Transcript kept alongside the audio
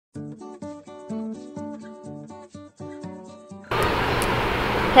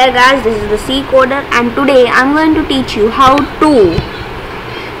Hey guys, this is the C coder and today I'm going to teach you how to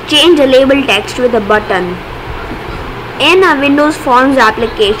change a label text with a button in a Windows Forms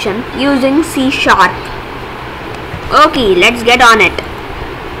application using C#. Okay, let's get on it.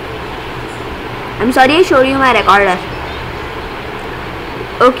 I'm sorry I showed you my recorder.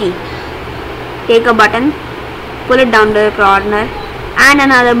 Okay, take a button, pull it down to the corner and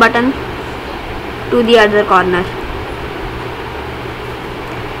another button to the other corner.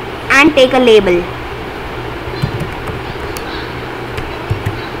 And take a label.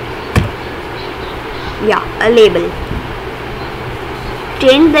 Yeah, a label.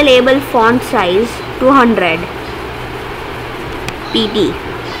 Change the label font size to 100 pt.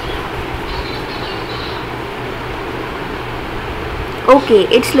 Okay,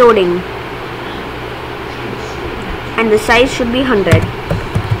 it's loading. And the size should be 100.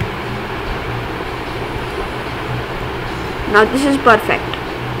 Now this is perfect.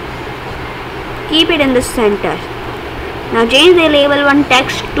 Keep it in the center. Now change the label 1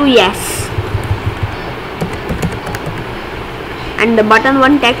 text to yes. And the button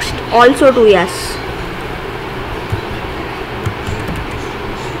 1 text also to yes.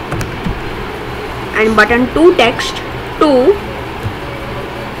 And button 2 text to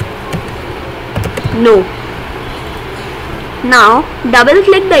no. Now double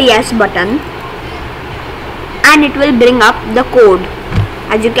click the yes button and it will bring up the code.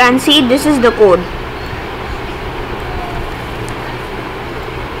 As you can see, this is the code.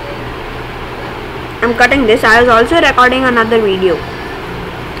 I'm cutting this. I was also recording another video.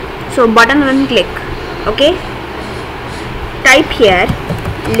 So button 1 click. Okay. Type here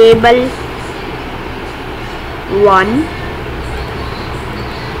label 1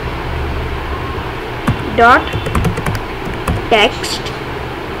 dot text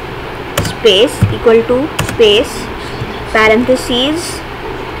space equal to space parentheses.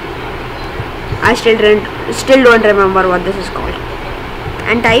 I still don't remember what this is called.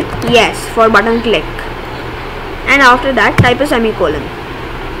 And type yes for button click. And after that type a semicolon.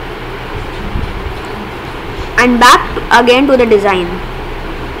 And back again to the design.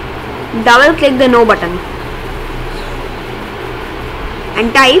 Double click the no button.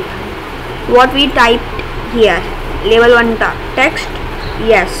 And type what we typed here. Label 1 text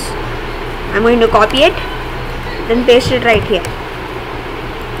yes. I'm going to copy it. Then paste it right here.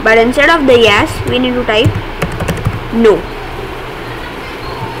 But instead of the yes, we need to type no.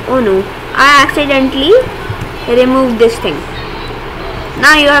 Oh no, I accidentally removed this thing.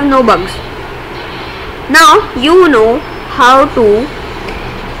 Now you have no bugs. Now you know how to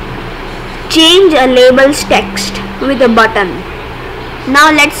change a label's text with a button. Now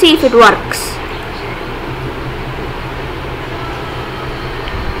let's see if it works.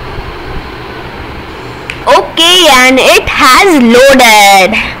 Okay, and it has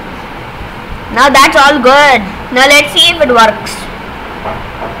loaded. Now that's all good. Now let's see if it works.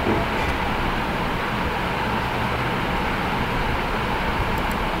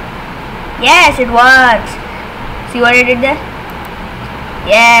 Yes, it works. See what I did there?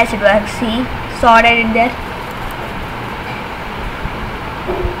 Yes, it works. See? Saw what I did there?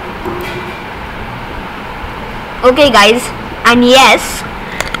 Okay guys, and yes,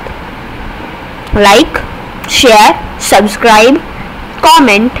 like, share, subscribe,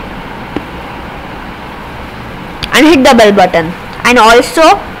 comment and hit the bell button. And also,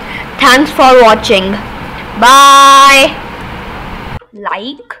 thanks for watching. Bye.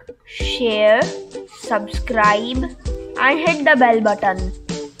 Like, share, subscribe and hit the bell button.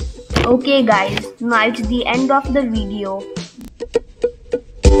 Okay guys, now it's the end of the video.